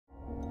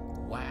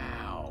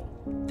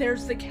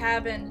There's the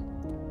cabin.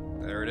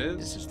 There it is.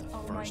 This is the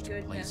first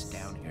place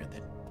down here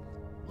that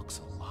looks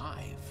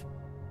alive.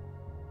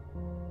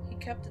 He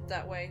kept it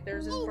that way.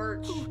 There's his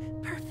birch. Ooh,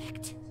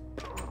 perfect.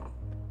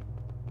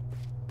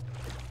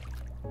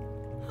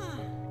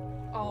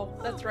 Oh,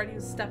 that's right. He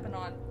was stepping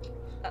on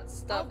that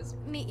stuff.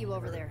 I'll meet you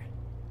over there.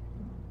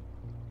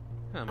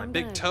 My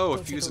big toe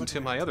fusing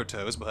to my other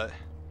toes, but...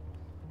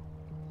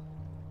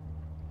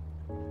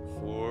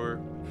 For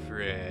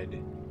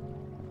Fred.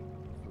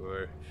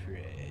 For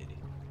Fred.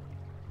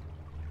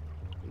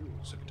 Ooh,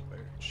 subject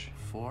birch.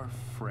 For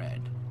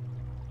Fred.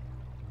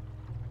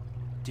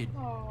 Did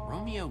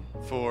Romeo...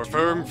 For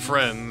firm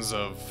friends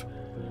of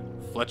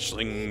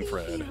Fletchling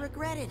Fred. He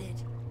regretted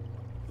it.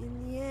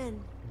 In the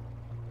end.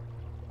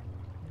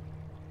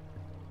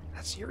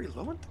 That's Yuri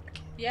Lowenthal?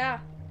 Yeah.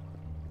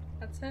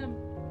 That's him.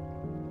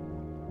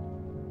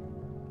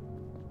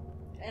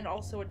 And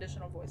also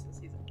additional voices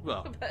he's in.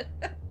 Well.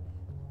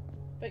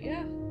 but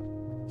yeah.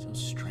 So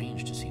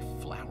strange to see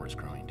flowers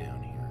growing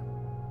down here.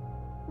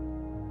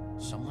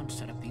 Someone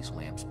set up these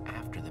lamps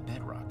after the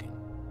bedrocking.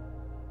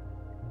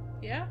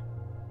 Yeah.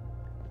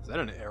 Is that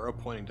an arrow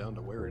pointing down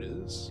to where it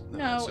is?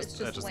 No, it's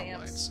just the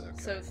lamps. lights.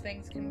 Okay. So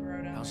things can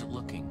grow down. How's it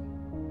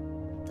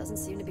looking? Doesn't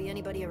seem to be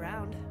anybody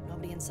around.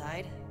 Nobody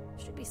inside.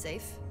 Should be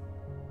safe.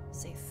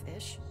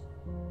 Safe-ish.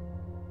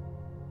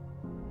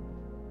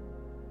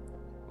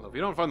 Well, if we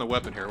don't find the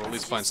weapon here, we'll at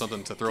least find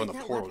something to throw in the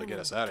portal to get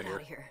us out of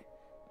here.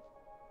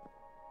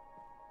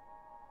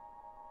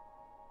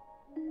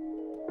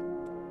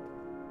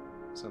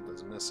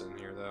 Something's missing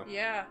here, though.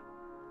 Yeah.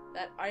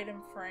 That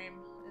item frame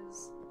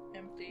is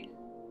empty.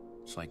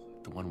 It's like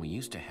the one we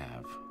used to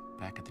have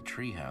back at the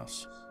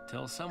treehouse.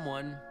 Till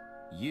someone,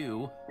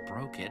 you,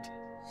 broke it.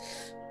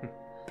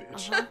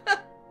 Bitch.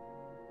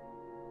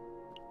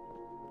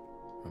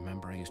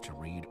 Remember, I used to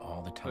read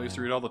all the time. I used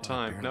to read all the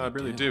time. I No, I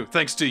really do.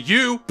 Thanks to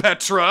you,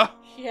 Petra!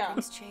 Yeah.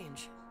 Things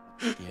change.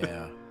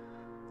 Yeah.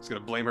 I was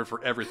gonna blame her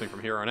for everything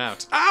from here on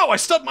out. Ow! I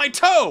stubbed my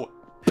toe!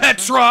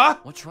 Petra!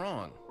 What's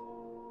wrong?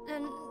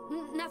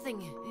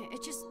 Nothing.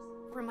 It just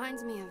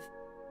reminds me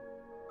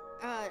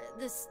of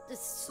this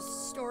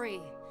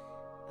story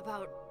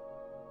about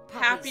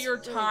puppies. Happier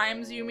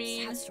times, you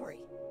mean? Sad story.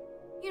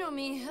 You know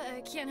me.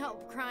 I can't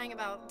help crying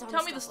about dumb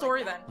Tell me the stuff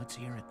story like then. Let's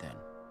hear it then.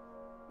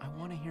 I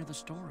want to hear the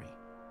story.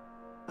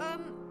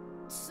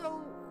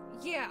 So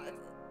yeah,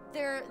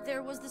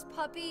 there was this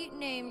puppy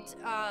named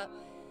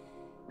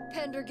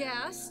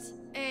Pendergast,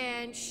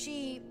 and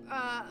she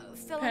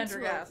fell into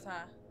Pendergast,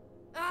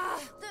 huh?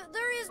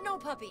 there is no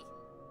puppy.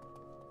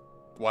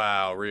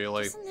 Wow,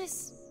 really? Doesn't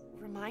this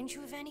remind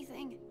you of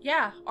anything?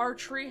 Yeah, our Our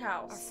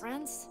treehouse.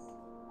 friends?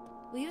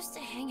 We used to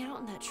hang out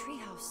in that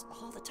treehouse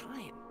all the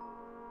time.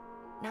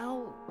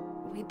 Now,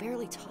 we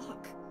barely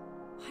talk.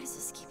 Why does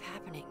this keep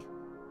happening?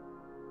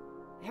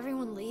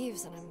 Everyone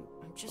leaves and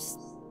I'm just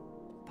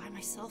by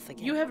myself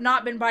again. You have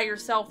not been by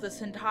yourself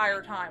this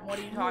entire time. What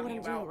are you talking what I'm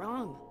about? doing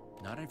wrong.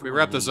 Not If we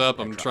wrap this up,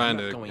 I'm Petra, trying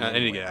not to... going I need to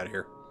anywhere. get out of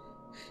here.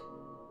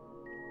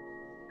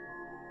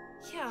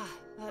 Yeah,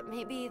 but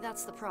maybe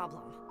that's the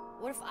problem.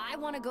 What if I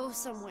want to go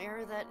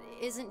somewhere that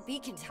isn't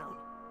Beacon Town?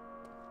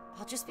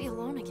 I'll just be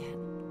alone again.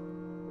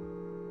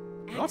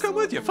 I'll come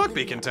with you. Axel Fuck and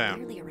Lydia Beacon are Town.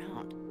 barely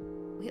around.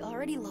 We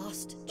already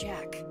lost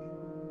Jack.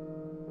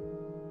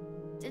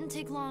 Didn't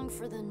take long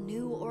for the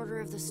new Order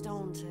of the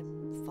Stone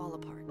to fall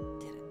apart,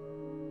 did it?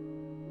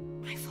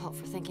 My fault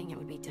for thinking it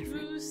would be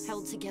different.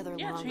 Held together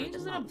Yeah, longer change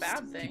than isn't a most.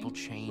 bad thing. People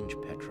change,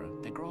 Petra.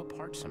 They grow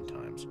apart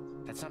sometimes.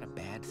 That's not a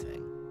bad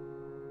thing.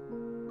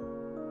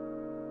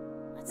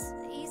 That's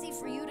easy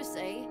for you to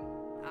say.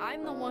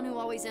 I'm the one who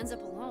always ends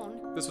up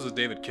alone. This was a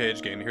David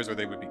Cage game. Here's where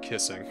they would be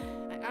kissing.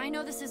 I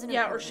know this isn't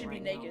Yeah, or important she'd be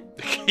right naked.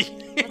 now.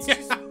 Let's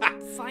just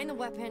find the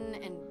weapon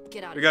and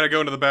get out We of gotta go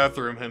into the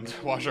bathroom and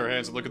wash our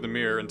hands and look at the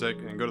mirror and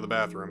go to the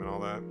bathroom and all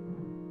that. here.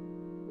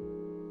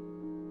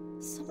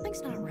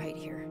 Something's not right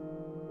here.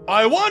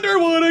 I wonder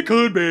what it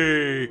could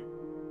be!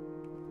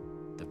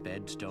 The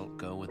beds don't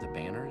go with the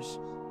banners?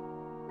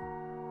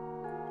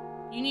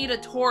 You need a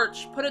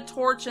torch. Put a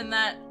torch in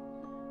that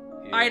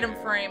item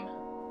frame.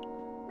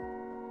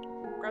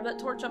 Grab that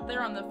torch up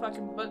there on the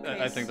fucking bookcase.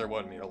 I think there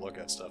wasn't me to look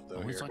at stuff, though,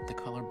 Always here. like the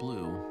color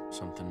blue.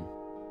 Something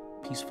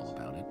peaceful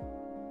about it.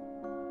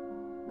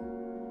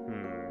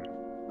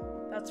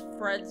 That's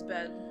Fred's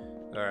bed.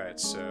 Alright,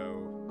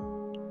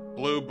 so...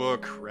 Blue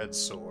book, red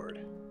sword.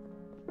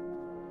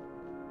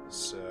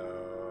 So...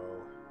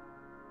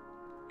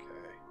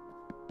 Okay.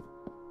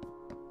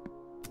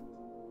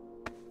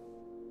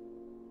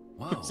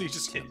 Whoa, So you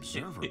just it's an hit-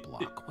 observer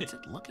block. What's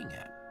it looking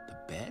at?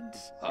 The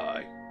beds?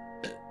 Hi.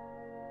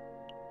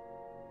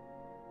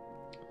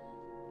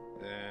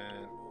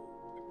 Then...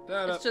 pick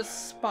that up. It's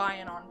just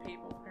spying on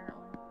people,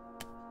 apparently.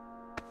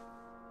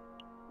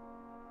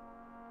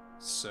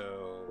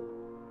 So...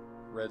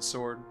 Red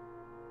sword?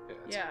 Yeah.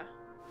 it's Yeah.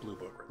 Blue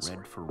book, red sword.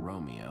 Red for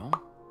Romeo.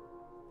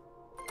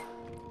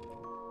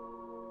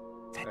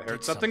 That I did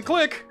heard something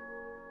click!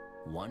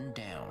 One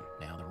down.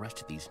 Now the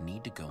rest of these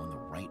need to go in the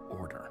right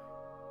order.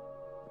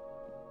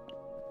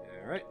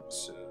 Alright,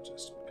 so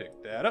just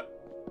pick that up.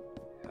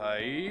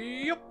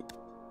 Yep.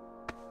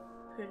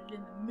 Put it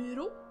in the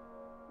middle.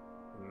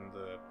 And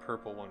the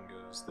purple one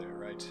goes there,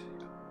 right?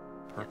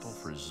 Purple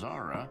for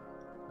Zara.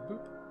 Boop.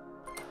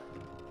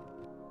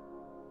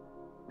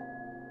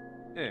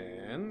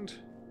 And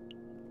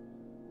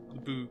the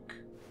book.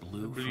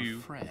 Blue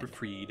for Fred. For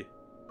Freed.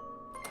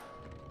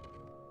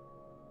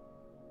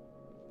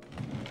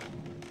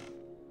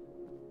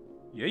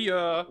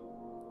 Yeah.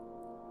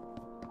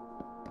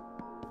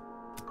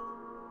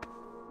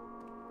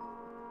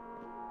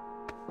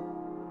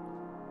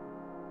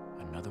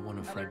 Another one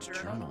of Fred's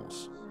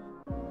journals.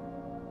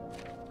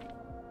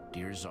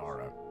 Dear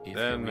Zara, if you're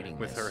Then, reading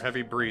with this, her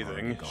heavy breathing,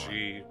 already gone.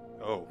 she...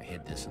 Oh. I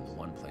hid this in the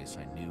one place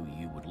I knew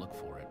you would look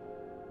for it.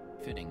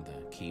 Fitting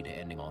the key to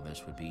ending all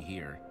this would be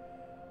here,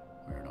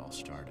 where it all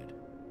started.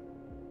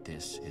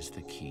 This is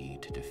the key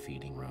to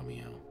defeating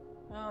Romeo.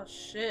 Oh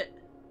shit.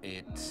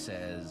 It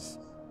says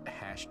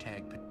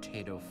hashtag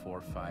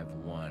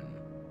potato451.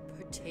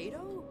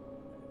 Potato?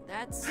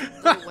 That's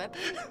the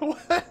weapon?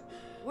 What?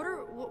 What are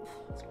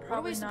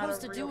Probably we not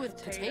supposed a to do real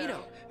with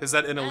potato? Is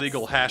that an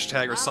illegal That's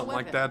hashtag or not a something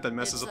like weapon. that that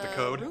messes It's up the a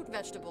code? root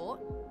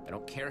vegetable. I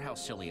don't care how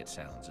silly it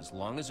sounds, as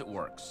long as it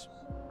works.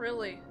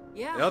 Really?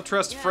 Yeah. I'll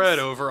trust yes. Fred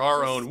over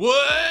our Just own...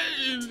 What?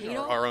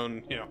 potato? Our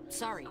own, you know...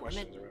 Sorry, I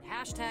meant questions or-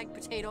 hashtag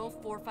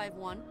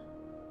potato451.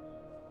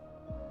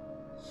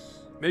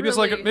 Maybe it's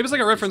like a, Really? maybe it's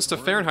like a reference to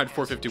Word Fahrenheit passage.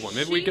 451.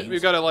 Maybe She- we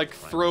gotta like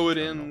throw it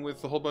in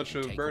with a whole bunch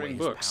of Take burning away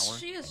his books. power.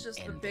 She is just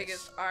the End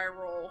biggest this. eye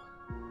roll.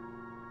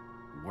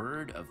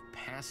 Word of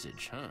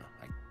passage, huh?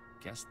 I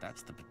guess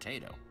that's the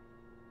potato.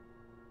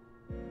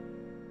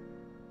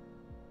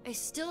 I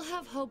still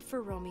have hope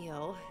for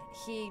Romeo.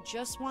 He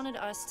just wanted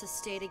us to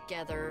stay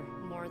together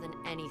more than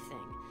anything.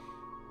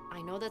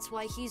 I know that's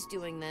why he's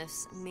doing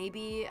this.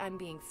 Maybe I'm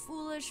being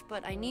foolish,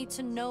 but I need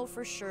to know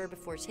for sure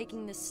before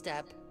taking this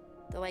step.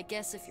 Though I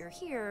guess if you're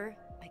here,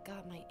 I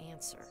got my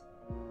answer.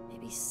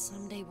 Maybe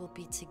someday we'll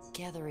be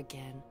together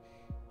again.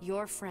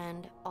 Your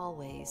friend,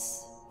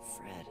 always,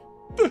 Fred.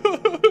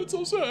 It's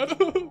so sad.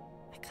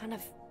 I kind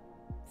of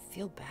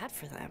feel bad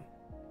for them.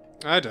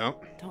 I don't.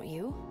 Don't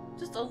you?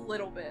 Just a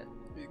little bit.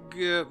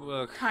 Good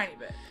look. Tiny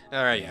bit.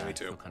 All right, yeah, me I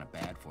too. feel kind of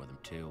bad for them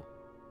too.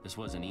 This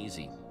wasn't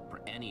easy for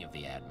any of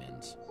the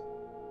admins.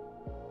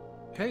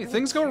 Hey,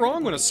 things go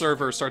wrong when a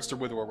server starts to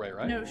wither away,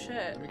 right? No shit.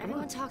 I mean, come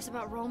Everyone on. talks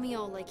about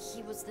Romeo like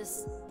he was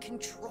this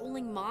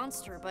controlling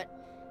monster, but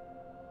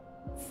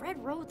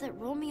Fred wrote that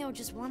Romeo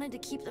just wanted to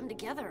keep them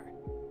together,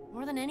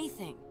 more than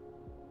anything.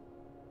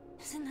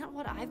 Isn't that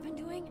what I've been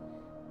doing?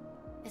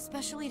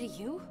 Especially to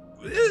you?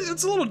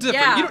 It's a little different.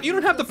 Yeah. You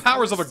don't have the Feel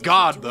powers of a forced into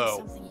god, doing though.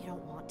 Something you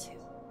don't want to.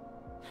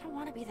 I don't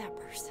want to be that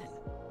person,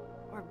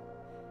 or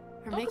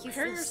Don't make you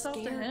compare feel yourself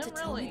to scared him, to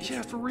tell me. really. the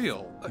Yeah, for truth.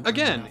 real.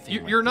 Again,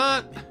 Nothing like you're the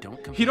not. admin. Don't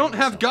You compare don't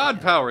have yourself god to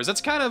them. powers.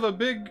 That's kind of a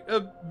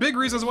big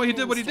reason why he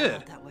did what he Didn't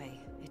start did. out that way.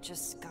 It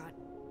just got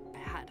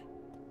bad.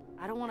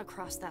 I don't want to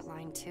cross that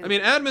line too. I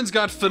mean, admin's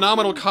got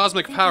phenomenal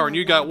cosmic power, and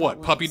you got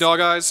what? Puppy dog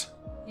eyes?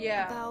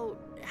 Yeah. About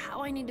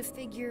how I need to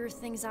figure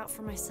things out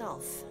for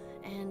myself.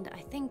 And I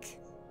think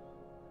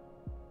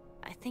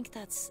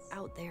that's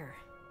out there.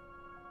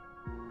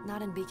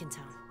 Not in Beacon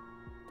Town.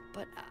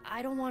 But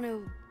I don't want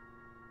to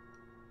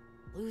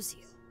lose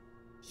you.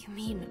 You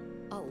mean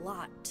a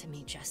lot to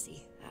me,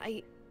 Jesse.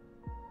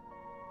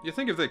 You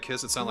think if they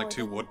kiss, it sound like more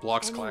two than wood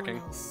blocks anyone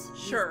clacking? else, you've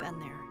Sure. been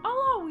there.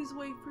 I'll always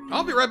wait for you.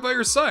 I'll be right by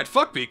your side.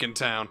 Fuck Beacon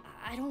Town.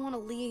 I don't want to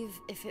leave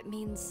if it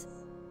means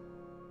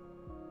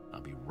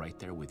I'll be right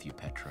there with you,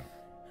 Petra.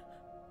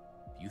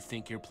 If you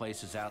think your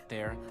place is out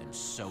there, then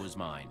so is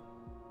mine.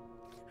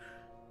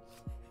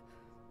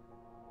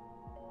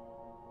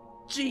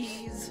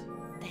 Jeez.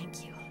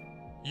 thank you.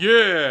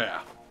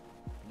 Yeah.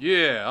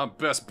 Yeah, I'm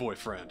best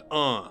boyfriend. I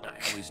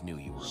always knew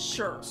you were a big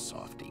Sure. old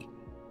softie.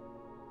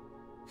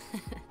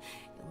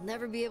 You'll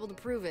never be able to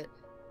prove it.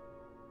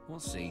 We'll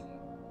see.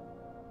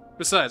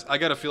 Besides, I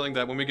got a feeling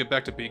that when we get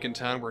back to Beacon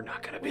Town, we're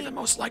not gonna be the We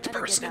most liked better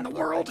get person in that the book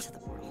back world. to the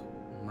portal.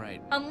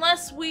 Right.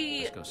 Unless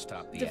we Let's go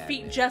stop the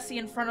defeat admin. Jesse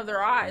in front of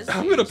their eyes.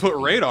 I'm gonna put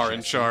Me Radar and in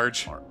Jesse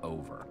charge. Are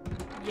over.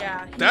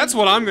 Yeah. That's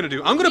what I'm gonna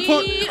do. I'm gonna He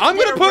put did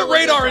a really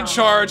Radar good in job.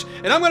 charge,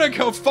 and I'm gonna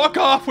go fuck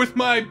off with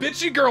my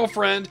bitchy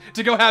girlfriend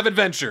to go have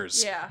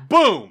adventures. Yeah.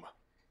 Boom.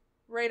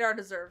 Radar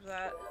deserves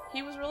that.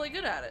 He was really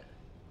good at it.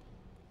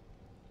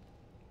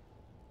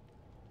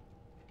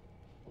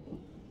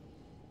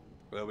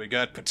 Well, we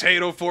got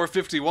Potato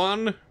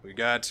 451. We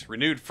got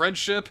renewed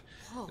friendship.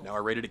 Whoa. And now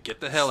we're ready to get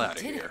the hell She out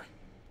of did it. here.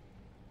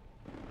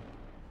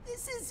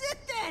 This is it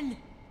then!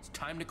 It's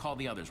time to call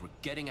the others. We're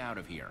getting out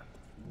of here.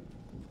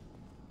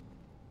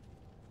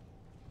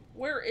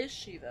 Where is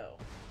she, though?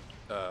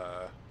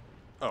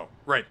 Oh,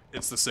 right.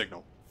 It's the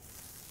signal.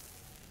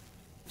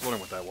 I was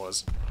wondering what that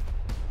was.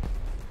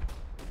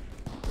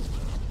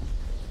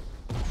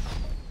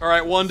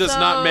 Alright, one does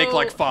not make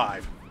like So-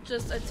 5.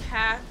 Just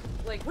attack,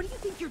 like... What do you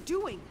think you're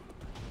doing?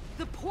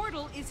 The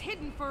portal is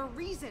hidden for a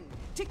reason,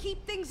 to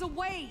keep things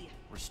away.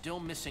 We're still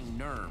missing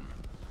Nerm.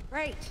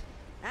 Right.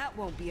 That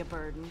won't be a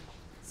burden.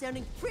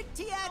 Sounding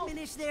pretty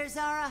admonish there,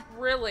 Zara.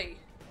 Really?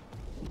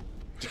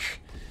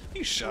 He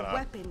You shut The up.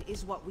 weapon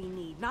is what we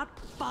need, not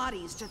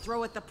bodies to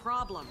throw at the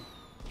problem.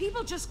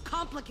 People just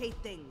complicate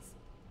things.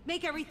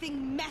 Make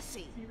everything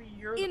messy. Maybe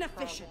you're the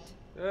inefficient.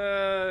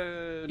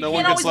 No You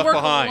one can't gets always left work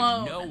behind.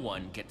 alone. No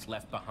one gets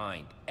left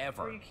behind, Or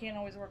ever. you can't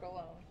always work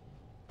alone.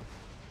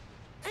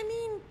 I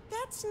mean,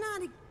 that's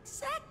not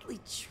exactly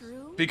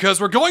true.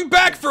 Because we're going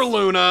back for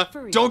Luna.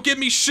 Don't give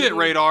me shit,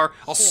 Radar.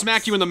 I'll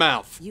smack you in the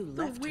mouth. You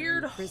The left her in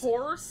weird prison.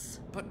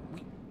 horse. But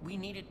we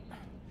needed...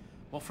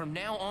 Well, from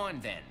now on,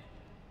 then.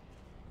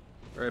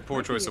 All right, poor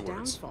Might be choice a of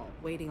words. downfall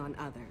waiting on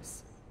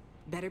others.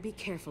 Better be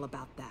careful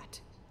about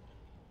that.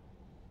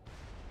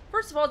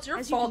 First of all, it's your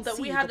As you fault can that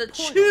we see, had the to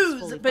portal's choose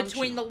fully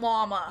between the functional.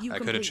 llama. You I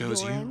coulda complete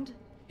chose your you. end?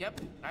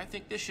 Yep, I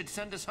think this should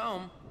send us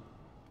home.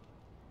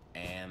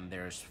 And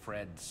there's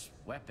Fred's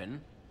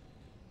weapon.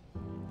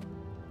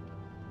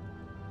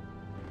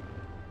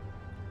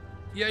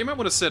 Yeah, you might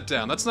want to sit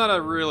down. That's not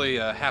a really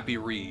happy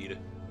read.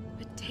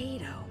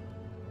 Potato.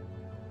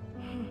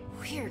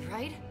 Weird,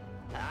 right?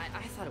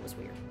 I thought it was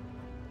weird.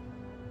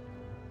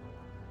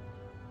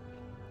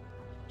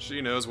 She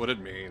knows what it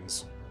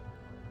means.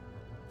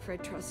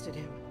 Fred trusted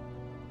him.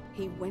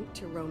 He went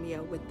to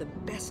Romeo with the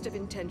best of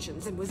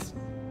intentions and was...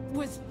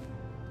 Ugh.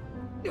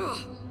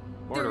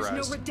 There is no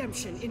Martyrized.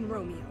 redemption in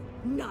Romeo.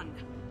 None.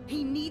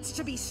 He needs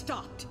to be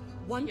stopped.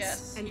 Once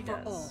Yes, and he for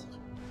does. all.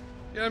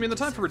 Yeah, I mean, the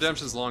time for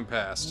redemption's long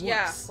past.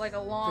 Yeah, Worse. like a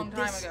long For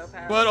time this- ago,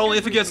 Pat. But only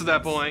if it gets to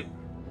that point.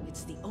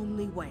 It's the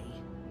only way.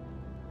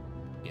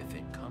 If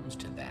it comes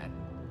to that,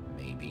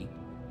 maybe.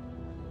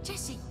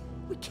 Jesse,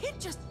 we can't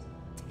just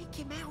take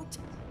him out.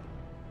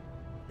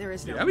 There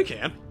is no Yeah, we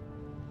can.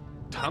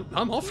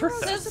 I'm all for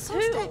Heroes that. are Says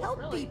supposed who? to help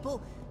Really?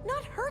 people,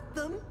 not hurt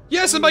them.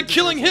 Yes, and by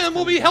killing him,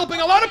 we'll be helping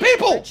a lot of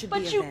people! Fred should be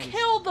But you avenged.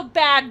 killed the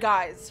bad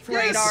guys,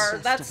 Fred is the Radar. best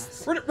of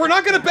That's us. We're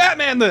not gonna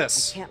Batman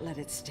this! Can't let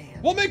it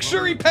stand. We'll make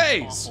sure he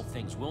pays! Awful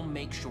things. We'll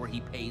make sure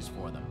he pays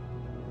for them.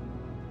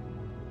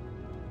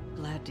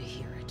 Glad to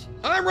hear it.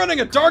 I'm running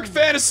a dark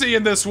fantasy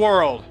in this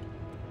world!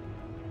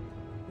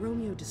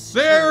 Romeo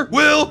destroyed There me.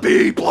 will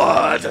be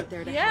blood!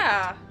 There to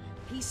Yeah. help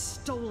it. He's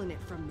stolen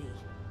it from me.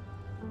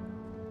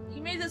 he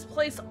made this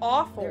place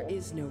awful. There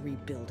is no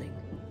rebuilding.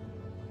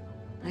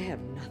 I have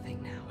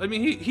nothing now. I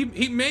mean,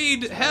 he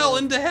made hell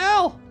into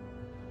hell!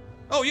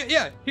 Oh,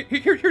 yeah.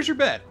 Here's your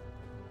bed.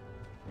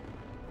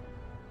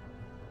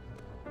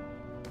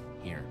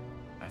 Here,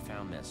 I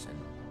found this, and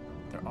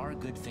there are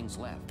good things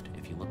left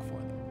if you look for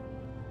them.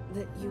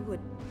 That you would...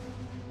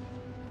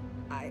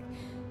 I'm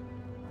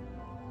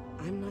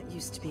not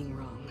used to being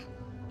wrong.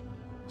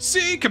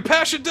 See,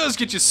 compassion does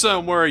get you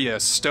somewhere, you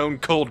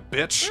stone-cold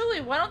bitch. Really,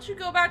 why don't you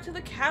go back to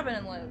the cabin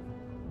and live?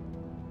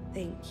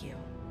 Thank you.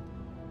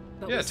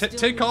 But Yeah, we still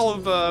take need all to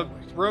of move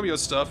forward.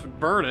 Romeo's stuff and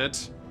burn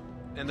it,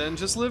 and then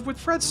just live with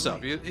Fred's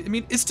stuff. Right. I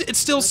mean, it still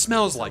Let's get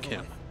smells this like over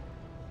him.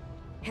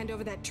 with. Hand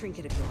over that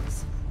trinket of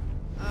yours.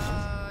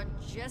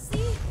 Jesse?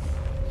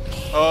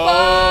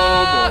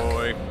 Oh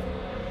boy.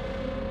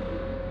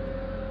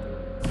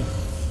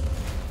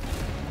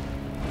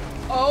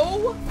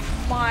 Oh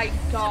my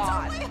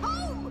god. Way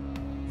home!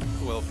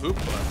 Well, poop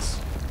butts.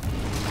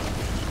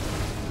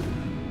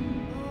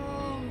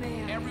 Oh,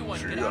 man. Everyone,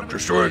 See, get out I'm of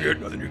destroying the way.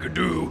 it. Nothing you can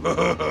do.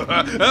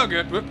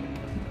 Okay. Whoop.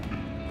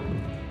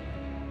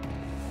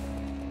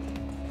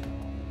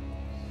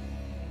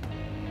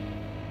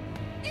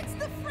 It's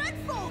the Fred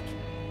folk!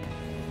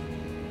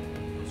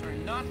 Those are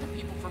not the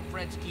people from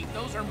Fred's Keep.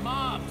 Those are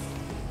mobs.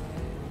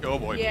 Oh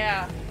boy.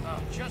 Yeah. Oh,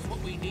 just what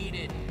we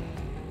needed.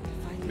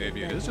 Finally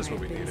Maybe it admit is just why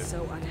what we I've been needed.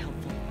 so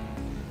unhelpful.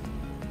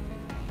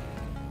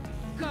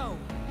 Go!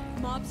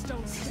 Mobs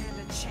don't stand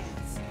a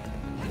chance.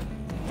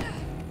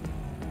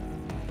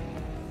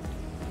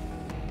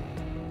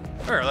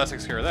 Alright, that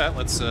takes care of that.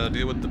 Let's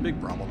deal with the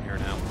big problem here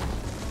now.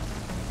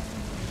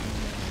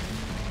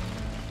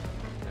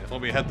 If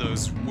only we had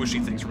those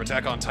whooshy things from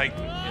Attack on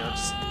Titan. Yeah,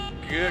 just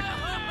good.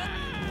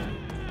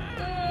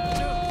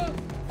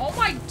 Oh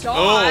my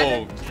god.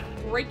 Oh.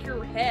 Break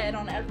your head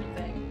on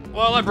everything.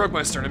 Well, I broke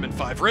my sternum in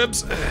 5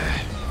 ribs.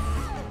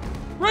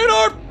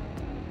 Radar!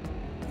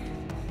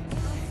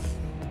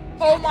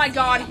 Oh my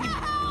god,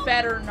 he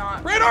better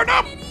not. Radar,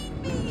 no!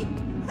 Me!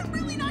 I'm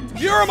really not taking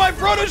You're my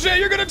protege!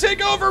 You're gonna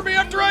take over me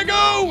after I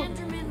go!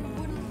 Enderman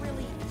wouldn't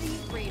really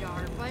beat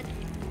Radar, but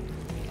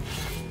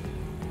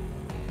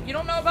You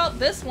don't know about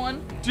this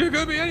one. You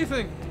could be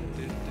anything.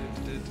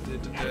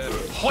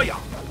 Hoya!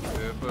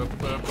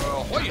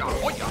 Hoya!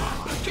 Hoya!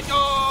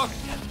 Kia!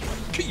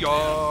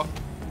 Kia!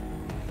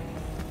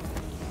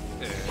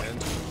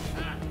 And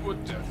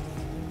what the?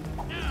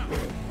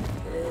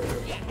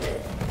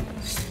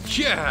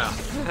 Yeah!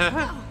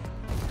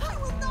 I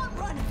will not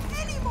run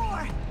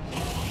anymore!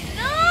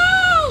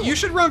 No! You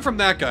should run from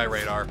that guy,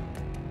 Radar.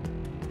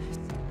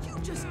 You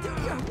just do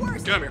your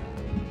worst! Come here.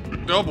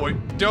 Oh boy.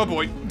 Oh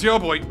boy. Oh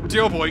boy.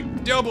 Oh boy.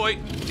 Oh boy.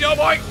 Oh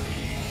boy.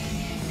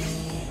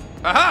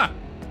 Haha!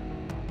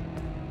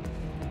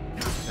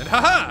 And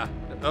haha!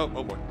 Oh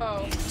boy.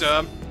 Oh,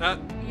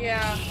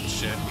 yeah.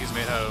 Shit, he's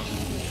made out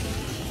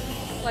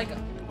of Like,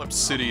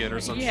 obsidian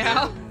or some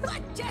yeah. shit.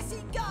 Let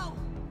Jesse go!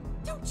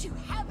 Don't you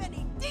have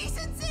any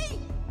decency?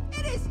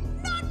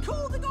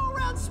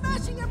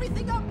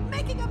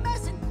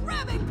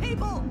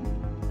 people!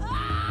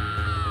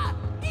 Ah!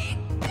 Eat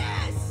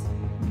this!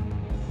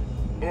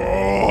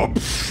 Oh,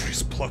 pff, he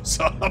just blows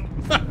up.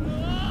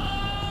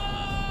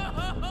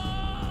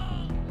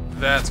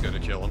 That's gonna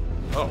kill him.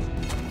 Oh.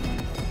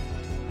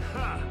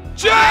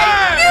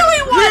 Jack! I knew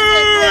he wasn't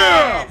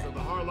Yeah! So the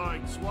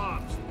Harline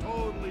swaps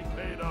totally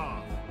paid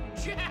off.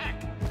 Jack!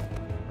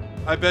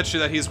 I bet you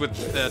that he's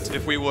with that.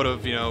 If we would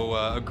have, you know,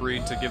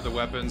 agreed to give the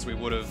weapons, he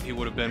would have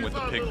been with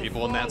the pig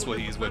people, and that's what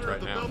he's with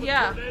right now.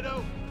 Yeah.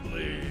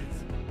 Please.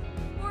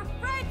 For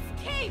Fred's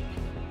keep!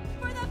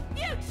 For the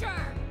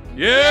future!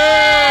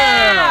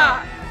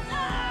 Yeah!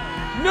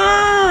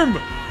 Nerm!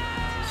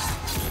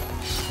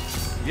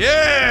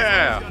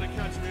 Yeah! Gotta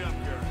catch me up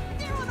here.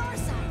 They're on our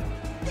side.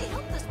 They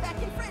helped us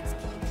back in Fred's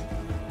keep.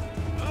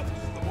 Well,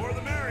 the more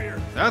the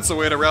merrier. That's the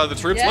way to rally the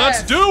troops. Yes.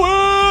 Let's do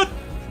it!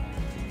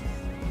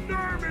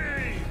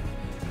 Nermy!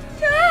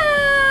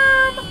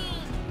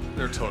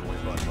 They're totally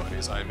butt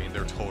buddies. I mean,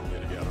 they're totally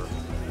together.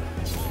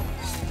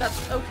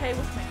 That's okay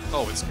with me.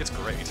 Oh, it's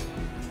great.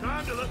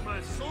 Time to let my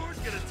sword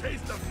get a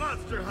taste of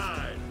monster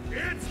hide.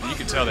 It's You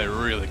can tell they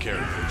really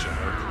care for each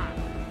other.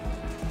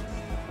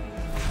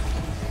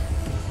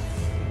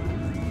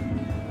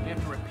 We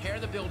have to repair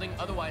the building,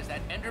 otherwise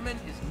that Enderman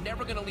is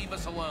never gonna leave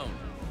us alone.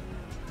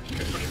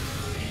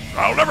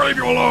 I'll never leave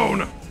you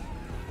alone!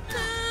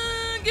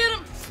 Get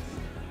him!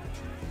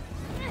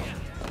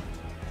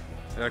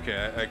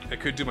 Okay, I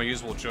could do my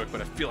usual joke,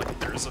 but I feel like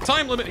there's a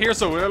time limit here,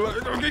 so go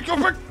quick!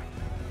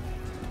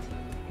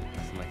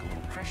 Nothing like a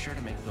little pressure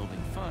to make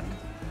building fun.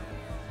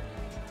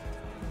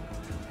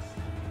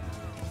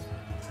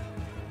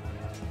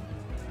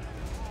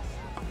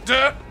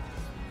 Duh!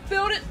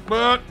 Build it!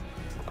 But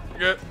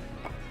get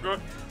good.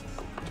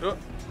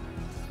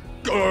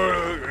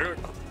 There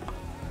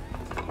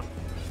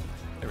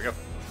we go.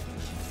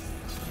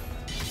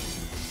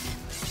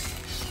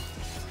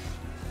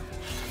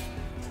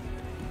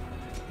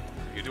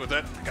 You do with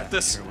that? I got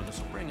this. Sure where this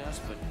will bring us,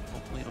 but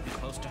hopefully it'll be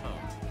close to home.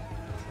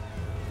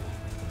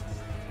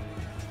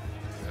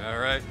 All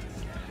right,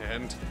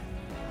 and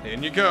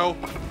in you go.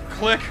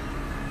 Click.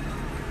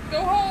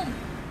 Go home!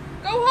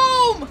 Go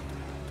home!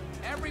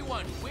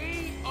 Everyone,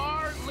 we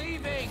are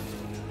leaving!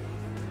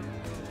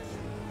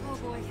 Oh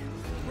boy.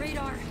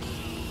 Radar.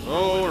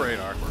 Oh,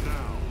 radar. For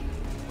now.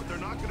 But they're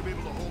not gonna be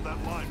able to hold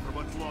that line for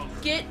much longer.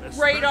 Get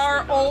Especially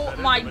radar, now oh that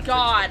my Enderman takes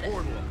God. the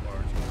portal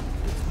apart.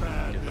 It's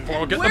bad. Get the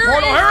portal, get the Where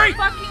portal, is hurry!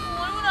 fucking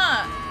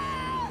Luna?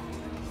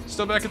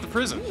 Still back at the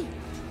prison.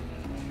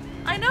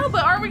 I know,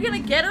 but are we gonna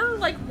get her?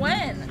 Like,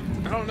 when?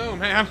 I don't know,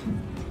 man.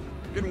 I'm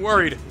getting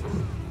worried.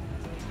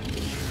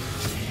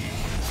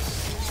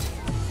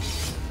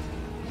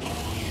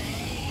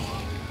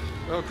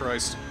 Oh,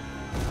 Christ.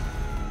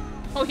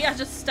 Oh yeah,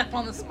 just step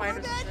on the More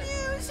spiders. bad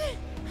news!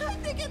 I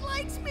think it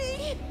likes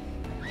me!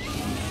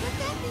 But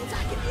that means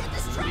I can be a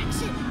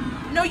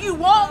distraction! No, you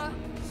won't!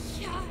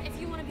 Yeah, if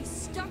you want to be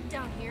stuck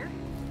down here.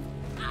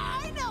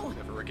 I know!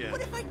 Never again.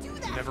 What if I do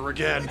that? Never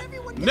again. Let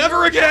everyone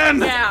Never again!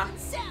 Yeah.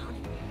 Sound.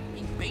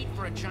 A bait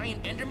for a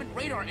giant Enderman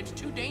radar, it's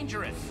too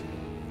dangerous.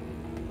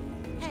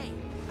 Hey,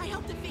 I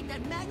helped defeat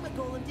that magma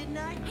golem, didn't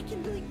I? I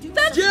can really do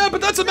That's something. Yeah, but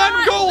that's a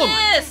magma golem!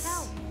 This!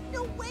 Hell,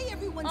 no way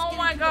everyone's Oh getting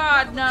my to the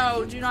God, point no, where that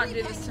huge do not creep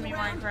do this to hanging me,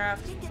 around.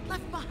 Minecraft. They get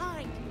left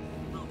behind.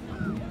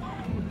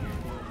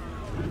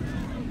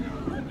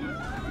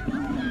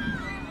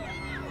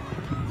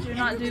 Do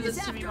not do Enderman this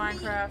is to me,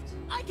 after Minecraft.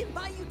 I can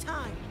buy you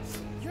time.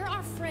 You're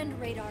our friend,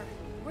 Radar.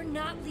 We're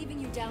not leaving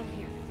you down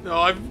here. No,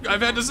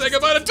 I've had to say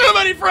goodbye to too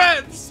many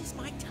friends! This is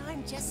my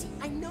time, Jesse.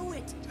 I know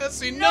it.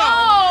 Jesse,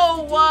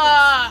 no!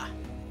 No!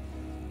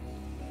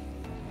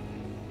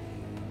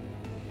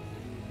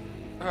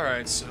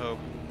 Alright, so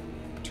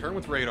return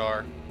with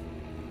radar.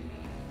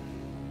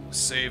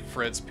 Save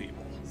Fred's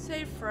people.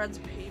 Save Fred's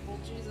people,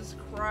 Jesus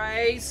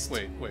Christ.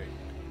 Wait.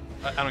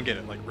 I don't get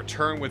it. Like,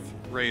 return with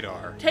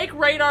radar. Take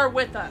Radar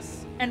with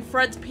us, and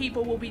Fred's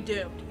people will be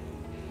doomed.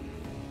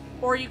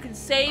 Or you can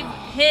save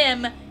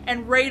him,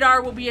 and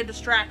Radar will be a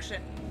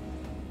distraction.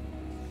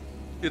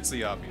 It's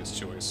the obvious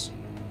choice.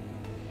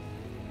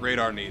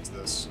 Radar needs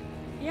this.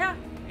 Yeah.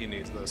 He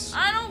needs this.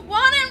 I don't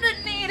want him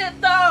to need it,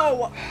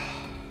 though!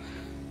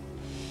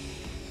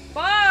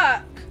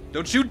 Fuck!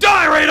 Don't you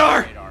die,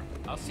 radar! Radar,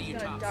 I'll see you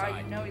He's gonna die,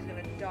 topside. you know he's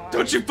gonna die.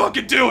 Don't you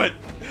fucking do it!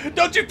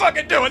 Don't you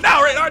fucking do it!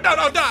 Now, radar!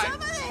 No, die! Some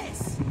of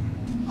this.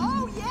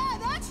 Oh yeah,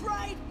 that's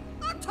right.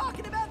 I'm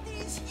talking about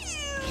these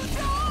huge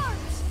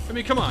arms. I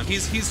mean, come on.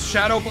 He's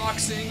shadow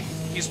boxing.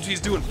 He's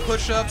doing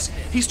push-ups.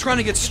 He's trying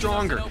to get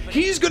stronger.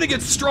 He's gonna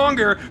get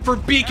stronger for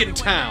Beacon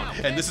Town,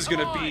 and this is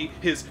gonna be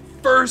his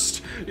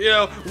first,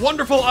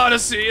 wonderful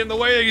odyssey in the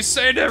way he's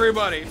saying to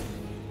everybody.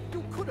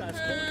 You could have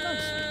told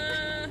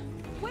us.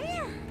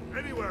 Where?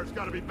 Anywhere's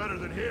gotta be better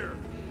than here.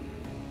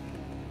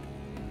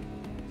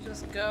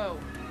 Just go.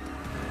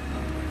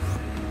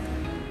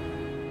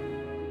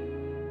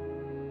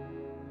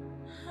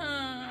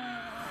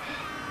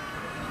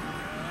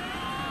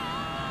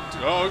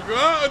 Oh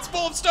god, it's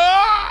full of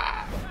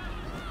stuff!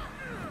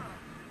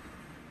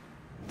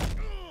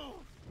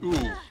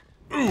 Ooh.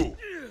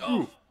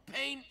 Oh,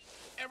 pain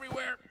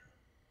everywhere.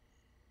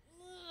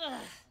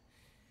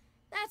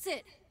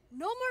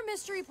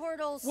 mystery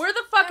portals. Where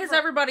the fuck is Ever.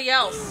 everybody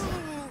else?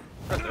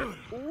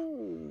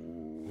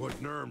 What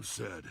Nerm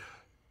said.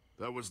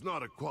 That was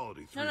not a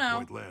quality No,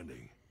 three-point no.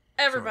 landing.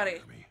 Everybody.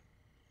 Sorry, Emmy.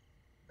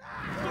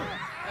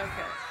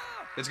 Okay.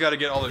 It's got to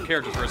get all the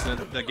characters first, and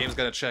then that game's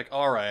got to check.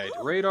 All right,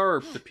 radar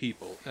or the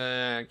people?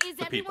 Is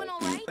the people. everyone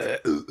alright?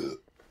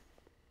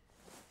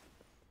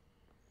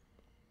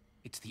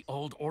 It's the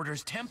old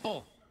Order's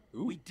temple.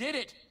 Ooh. We did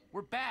it.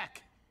 We're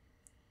back.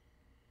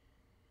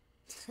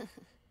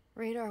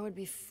 Radar would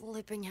be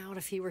flipping out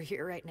if he were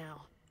here right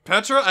now.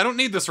 Petra, I don't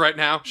need this right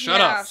now. Shut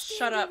Yeah, up.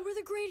 shut up. Where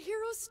the great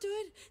hero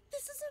stood.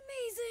 This is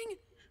amazing.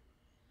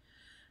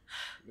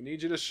 I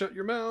need you to shut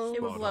your mouth.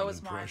 It would Spot blow on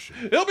his mind. impression.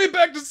 He'll be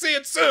back to see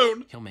it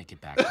soon. He'll make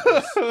it back to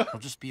us. He'll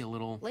just be a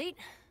little... Late?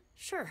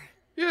 Sure.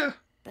 Yeah.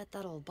 Bet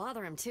that'll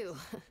bother him too.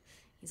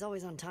 He's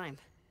always on time.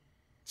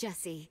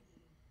 Jesse,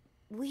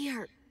 we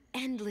are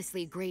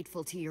endlessly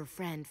grateful to your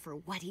friend for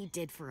what he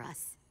did for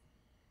us.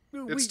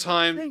 It's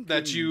time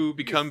that you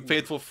become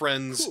faithful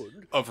friends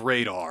of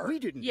Radar. We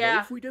didn't know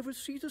Yeah. if we'd ever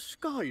see the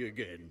sky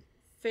again.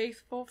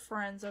 Faithful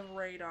friends of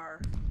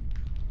Radar.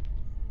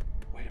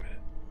 Wait a minute.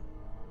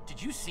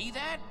 Did you see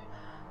that?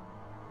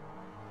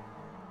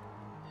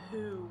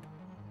 Who?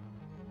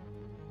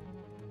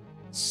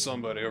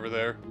 Somebody over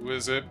there. Who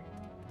is it?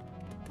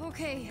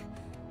 Okay,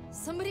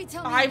 somebody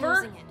tell me Ivor? I'm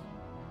losing it.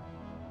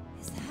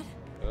 Is that?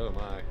 Oh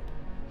my.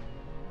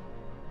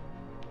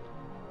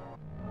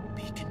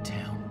 Beacon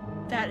Town.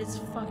 That is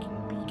fucking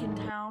Beacon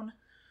Town.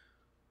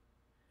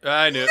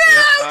 I knew.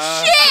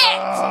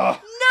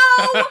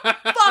 No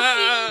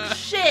fucking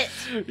shit!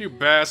 You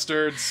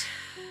bastards.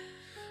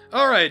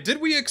 Alright, did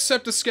we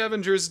accept a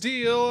scavenger's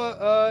deal?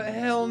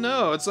 Hell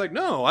no. It's like,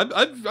 no,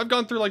 I've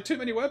gone through like too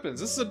many weapons.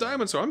 This is a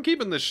diamond sword. I'm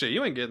keeping this shit.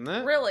 You ain't getting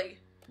that. Really?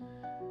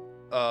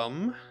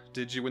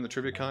 Did you win the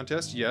trivia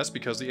contest? Yes,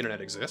 because the internet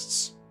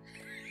exists.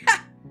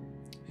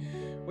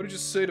 What did you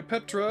say to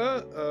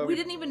Petra? We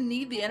didn't even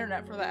need the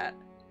internet for that.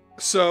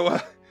 So,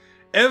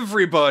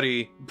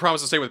 everybody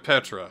promised to stay with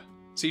Petra.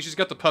 See, she's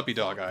got the puppy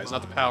dog eyes,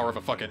 not the power of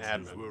a fucking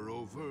admin. We're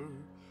over.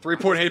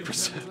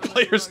 3.8%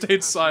 players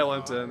stayed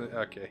silent, and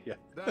okay, yeah.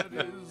 That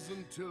is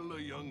until a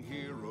young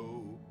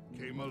hero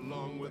came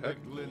along with a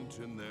glint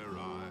in their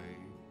eye.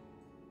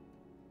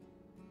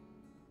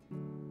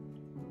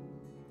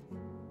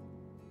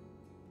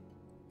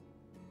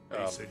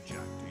 They said, Jack,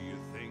 do you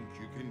think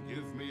you can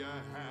give me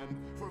a hand?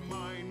 For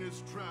mine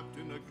is trapped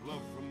in a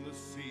glove from the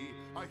sea.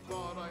 I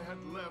thought I had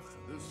left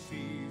the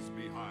seas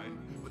behind,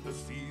 but the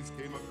seas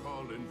came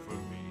a-calling for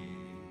me.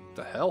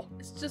 The hell?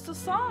 It's just a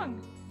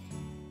song.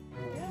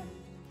 Yeah.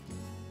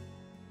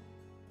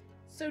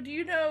 So do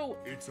you know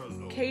It's a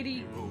lonely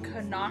Katie road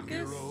for Kanakis?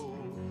 hero.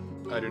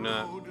 I do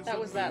not. That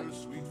was that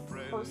Sweet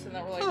friend, person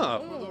that were like, Huh.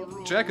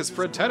 "Ooh." Jack is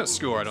Fred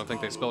Tatascore. I don't think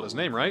they spelled his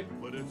name right.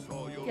 but it's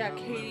all you'll Yeah, have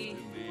Katie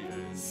left in the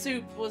end.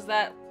 Soup was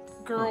that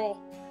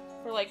girl.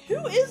 We're like,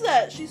 who is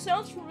that? She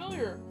sounds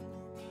familiar.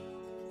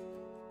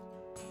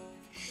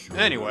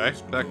 Anyway,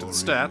 back to the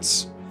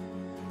stats.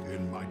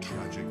 In my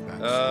tragic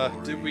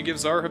backstory. Did we give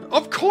Zara her...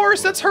 Of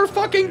course, that's her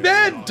fucking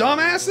bed,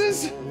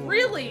 dumbasses!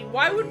 Really?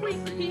 Why would we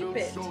keep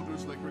it?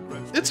 Shoulders like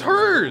regrets. It's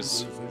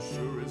hers! As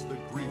sure as the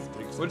grief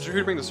takes What did you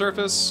hear to bring the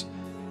surface?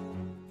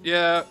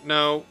 Yeah,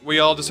 no, we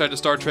all decided to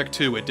Star Trek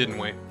 2 it, didn't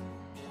we?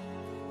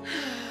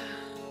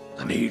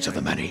 The needs of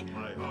the many.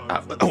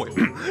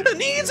 The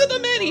needs of the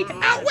many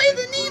outweigh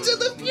the needs of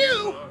the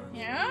few!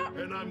 Yeah?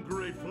 And I'm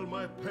grateful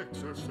my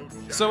pecs are so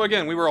jacked. So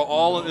again, we were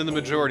all in the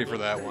majority for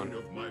that one.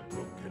 Of my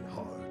broken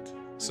heart.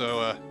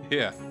 So,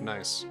 yeah,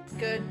 nice.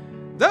 Good.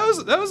 That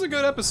was a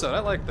good episode, I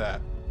like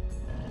that.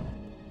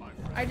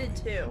 I did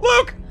too.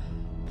 Luke!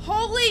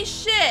 Holy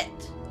shit!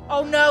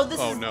 Oh no,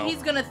 Oh, no.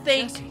 he's gonna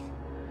think. Jesse.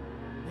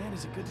 Man,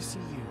 is it good to see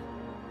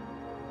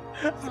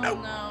you. Oh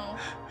no.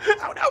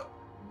 Oh no!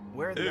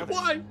 Where are the others?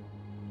 Why?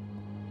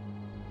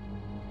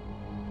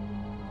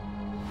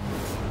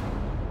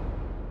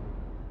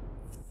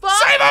 Fuck!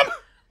 Save him!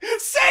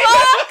 Save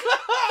Fuck! him!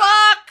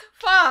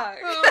 Fuck!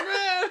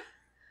 Oh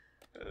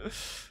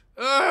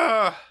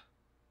man.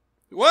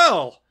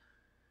 Well.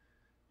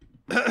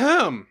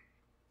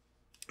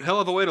 Hell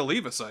of a way to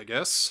leave us, I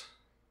guess.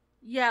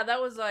 Yeah,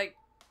 that was like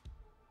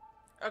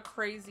a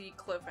crazy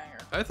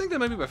cliffhanger. I think that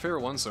might be my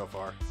favorite one so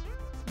far.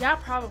 Yeah,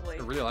 probably.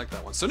 I really like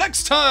that one. So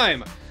next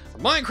time,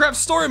 Minecraft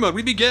Story Mode,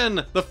 we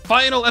begin the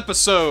final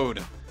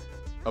episode,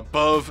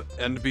 Above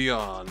and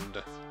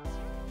Beyond.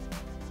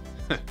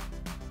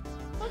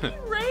 Fucking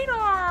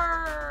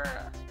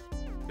Radar!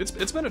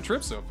 It's been a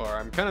trip so far.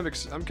 I'm kind of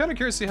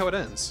curious to see how it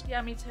ends.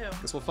 Yeah, me too.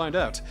 Guess we'll find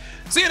out.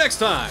 See you next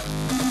time.